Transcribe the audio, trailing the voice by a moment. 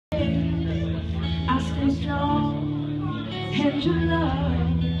stay strong, and your love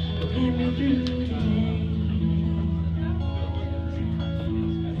will get me through the day.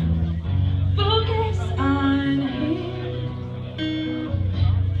 Focus on Him,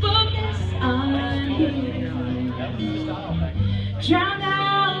 focus on Him. Drown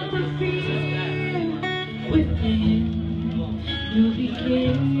out the fear within. You'll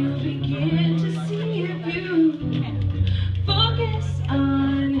begin to see a view. Focus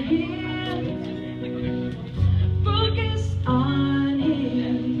on Him, focus on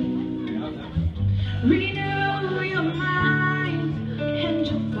Him. Renew your mind and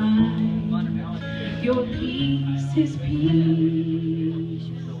you'll find your peace, His peace.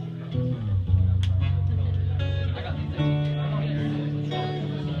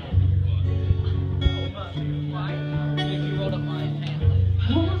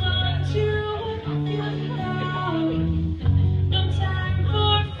 Hold on to what you know. No time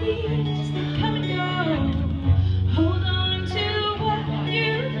for fears that come and go. Hold on to what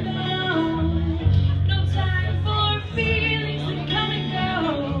you know. No time for feelings that come and go.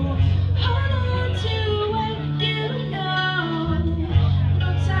 Hold on to what you know. No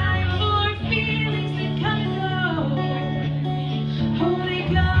time for feelings that come and go. Holy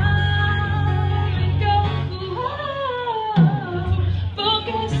God, and go.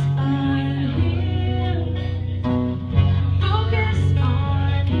 Focus on Him. Focus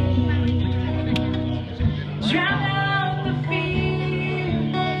on Him. Drown out the fear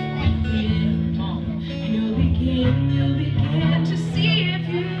within. You'll begin to see a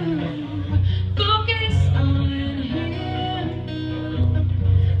view. Focus on Him.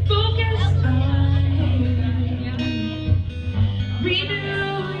 Focus on Him.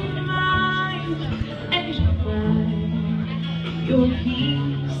 Renew your mind and you'll find your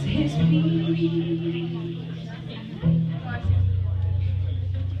peace, His peace.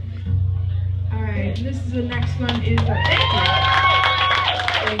 All right, this is the next one is thank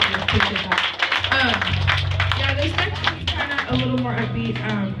you, appreciate that. Yeah, this next one's kind of a little more upbeat.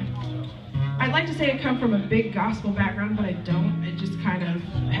 I'd like to say I come from a big gospel background, but I don't. It just kind of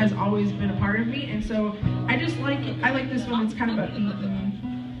has always been a part of me, and so I like this one. It's kind of upbeat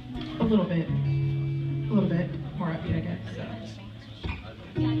and a little bit more upbeat, I guess. So.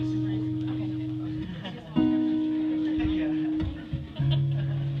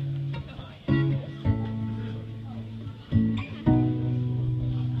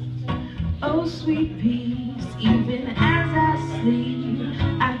 Oh, sweet peace, even as I sleep,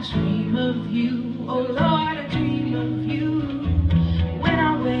 I dream of you. Oh, Lord, I dream of you. When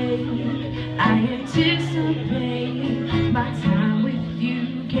I wake, I anticipate my time with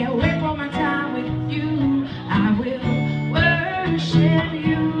you. Can't wait for my time with you. I will worship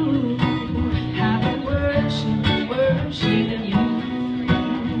you. I will worship you.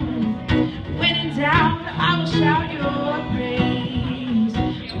 When in doubt, I will shout your praise.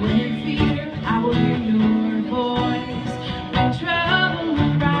 When in fear, I will hear your voice. When trouble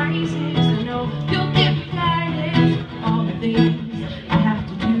arises, I know you'll give me guidance for all the things I have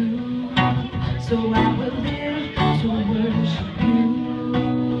to do. So I will live to worship you.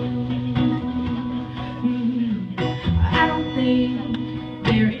 I don't think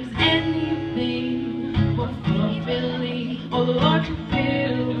there is anything more fulfilling. Oh, Lord, you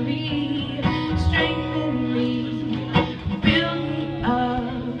fill me, strengthen me, build me up,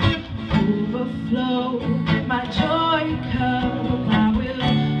 overflow my joy cup. I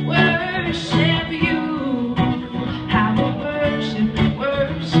will worship you. I will worship you.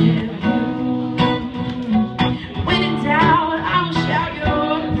 When in doubt, I will shout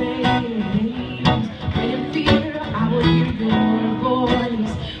your praise. When in fear, I will hear your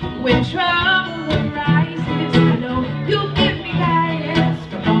voice. When trouble arises, I know you'll give me guidance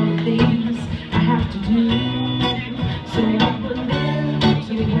for all the things I have to do. So I will live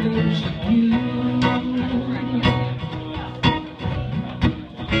to worship you.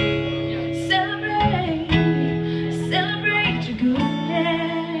 Celebrate your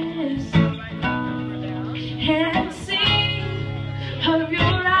goodness and sing of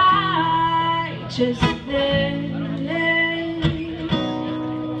your righteousness.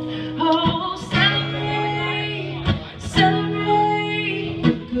 Oh, celebrate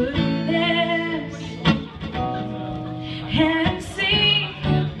your goodness and sing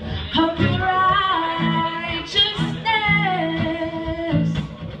of your righteousness.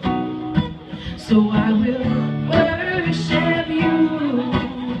 So I will worship you.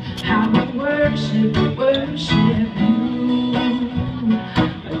 I will worship you.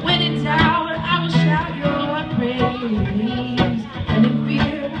 When in doubt, I will shout your praise. And in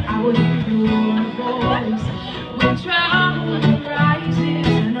fear, I will hear your voice. When trouble arises, I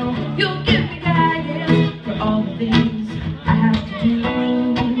know you'll give me guidance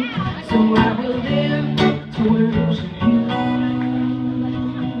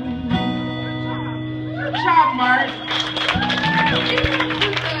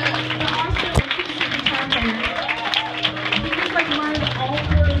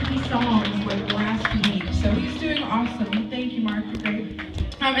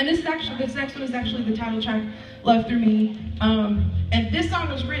is actually the title track, Love Through Me. And this song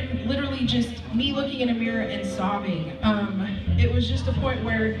was written literally just me looking in a mirror and sobbing. It was just a point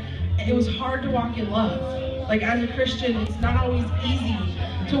where it was hard to walk in love. Like, as a Christian, it's not always easy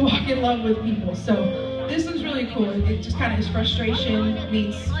to walk in love with people. So this was really cool. It just kind of is frustration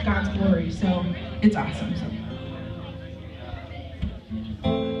meets God's glory. So it's awesome. So.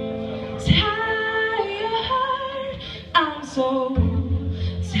 Tired, I'm so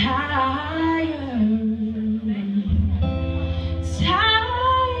tired.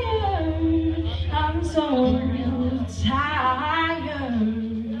 Tired, I'm so tired.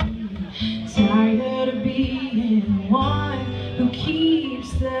 Tired of being one who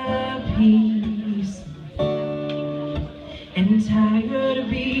keeps the peace, and tired of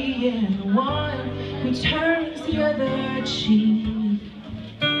being one who turns the other cheek.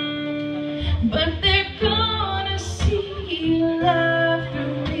 But they're gonna see love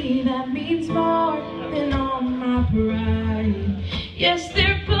through me that means more than all my pride. Yes,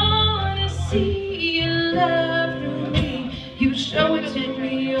 they're gonna see love through me. You show it to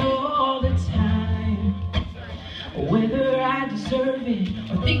me all the time. Whether I deserve it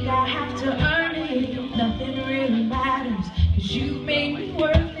or think I have to earn it, nothing really matters, 'cause you made me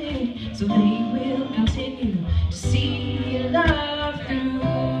worth it. So they will continue to see love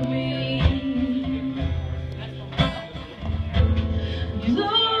through me.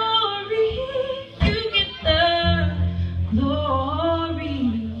 Glory, you get the glory.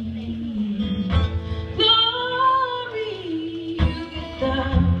 Glory, you get the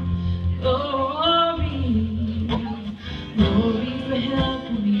glory. Glory for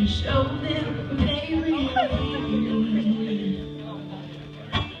helping me show them who they really need.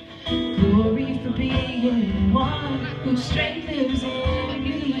 Glory for being one whose strength lives in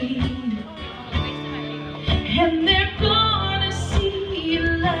me. And they're gonna see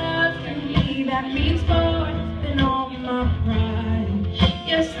love through me that means more than all my pride.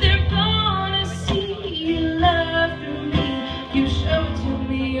 Yes, they're gonna see love through me. You show it to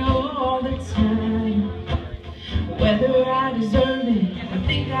me all the time. Whether I deserve it or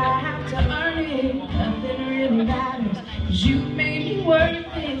think I have to earn it, nothing really matters, 'cause you made me worth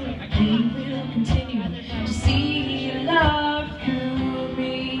it. They will continue to see love through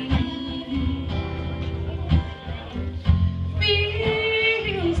me.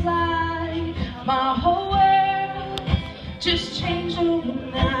 Feels like my whole world just changed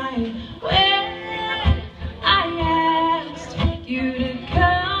overnight when I asked you to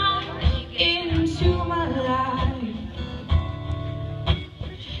come into my life.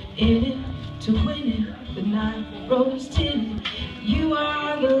 In it to win it, but not rose tinted. You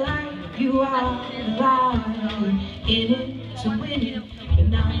are the light, you are the light. In it to win it, but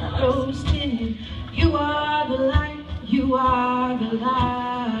not rose tinted. You are the light, you are the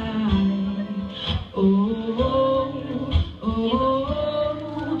light. Oh, oh,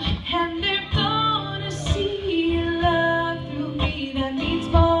 oh. And they're gonna see love through me that means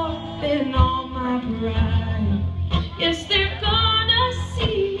more than all my pride. Yes, they're gonna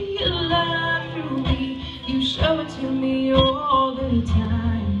see love through me. You show it to me all the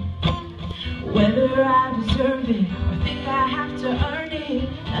time. Whether I deserve it or think I have to earn it,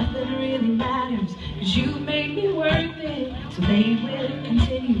 nothing really matters, 'cause you made me worth it. So they will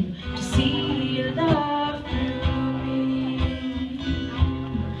continue to see love through me.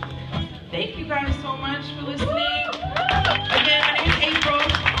 Thank you guys so much for listening. Again, my name is April.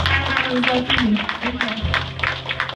 I don't know, it was Love Through Me. Thank you.